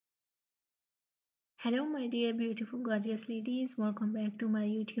Hello, my dear beautiful gorgeous ladies. Welcome back to my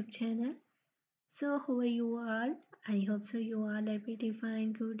YouTube channel. So, how are you all? I hope so you all are pretty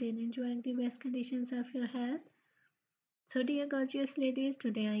fine, good, and enjoying the best conditions of your health. So, dear gorgeous ladies,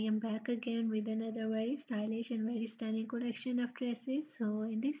 today I am back again with another very stylish and very stunning collection of dresses. So,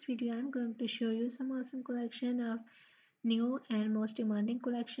 in this video, I'm going to show you some awesome collection of new and most demanding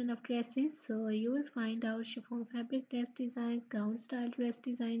collection of dresses. So, you will find out chiffon fabric dress designs, gown style dress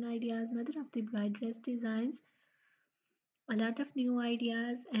design ideas, mother of the bride dress designs, a lot of new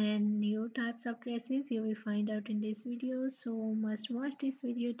ideas and new types of dresses you will find out in this video, so must watch this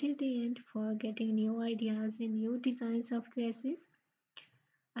video till the end for getting new ideas and new designs of dresses.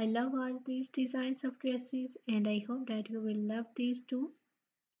 I love all these designs of dresses and I hope that you will love these too.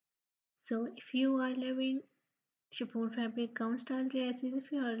 So if you are loving chiffon fabric gown style dresses,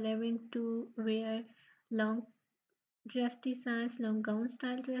 if you are loving to wear long dress designs, long gown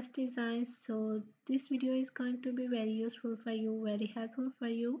style dress designs, so this video is going to be very useful for you, very helpful for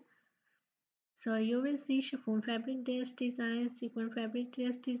you. So you will see chiffon fabric dress designs, sequin fabric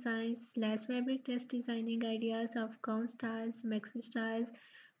dress designs, lace fabric dress designing ideas of gown styles, maxi styles,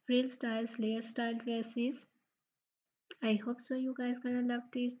 frill styles, layer style dresses. I hope so you guys gonna love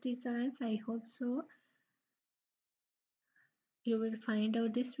these designs. I hope so you will find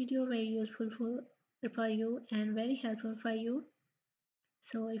out this video very useful for you and very helpful for you.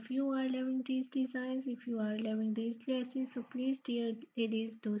 So if you are loving these designs, if you are loving these dresses, so please dear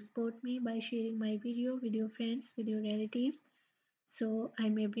ladies do support me by sharing my video with your friends, with your relatives, so I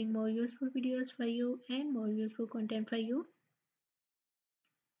may bring more useful videos for you and more useful content for you.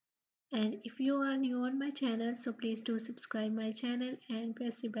 And if you are new on my channel, so please do subscribe my channel and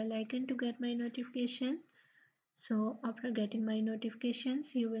press the bell icon to get my notifications. So after getting my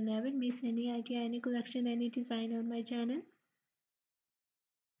notifications, you will never miss any idea, any collection, any design on my channel.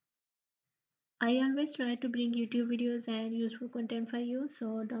 I always try to bring YouTube videos and useful content for you,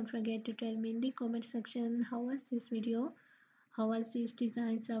 so don't forget to tell me in the comment section how was this video, how was these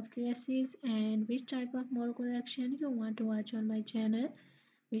designs of dresses, and which type of more collection you want to watch on my channel,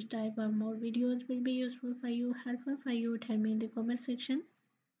 which type of more videos will be useful for you, helpful for you. Tell me in the comment section.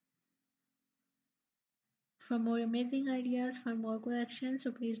 For more amazing ideas, for more collections,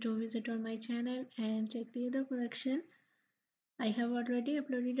 so please do visit on my channel and check the other collection. I have already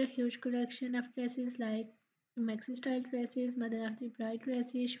uploaded a huge collection of dresses like maxi style dresses, mother of the bride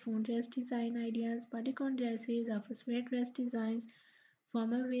dresses, chiffon dress design ideas, bodycon dresses, office wear dress designs,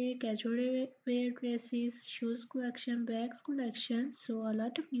 formal wear, casual wear dresses, shoes collection, bags collection. So a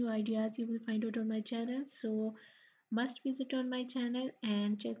lot of new ideas you will find out on my channel. So must visit on my channel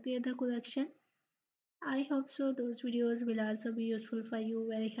and check the other collection. I hope so those videos will also be useful for you,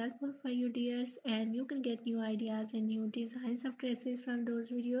 very helpful for you dears, and you can get new ideas and new designs of dresses from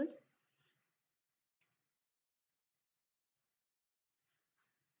those videos.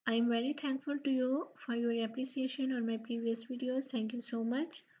 I am very thankful to you for your appreciation on my previous videos. Thank you so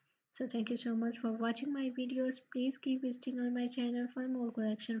much. So thank you so much for watching my videos. Please keep visiting on my channel for more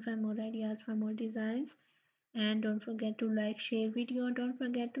collection, for more ideas, for more designs. And don't forget to like, share video. Don't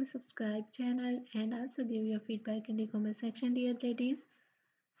forget to subscribe channel and also give your feedback in the comment section, dear ladies.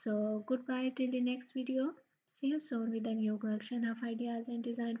 So goodbye till the next video. See you soon with a new collection of ideas and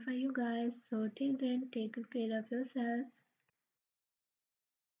design for you guys. So till then, take good care of yourself.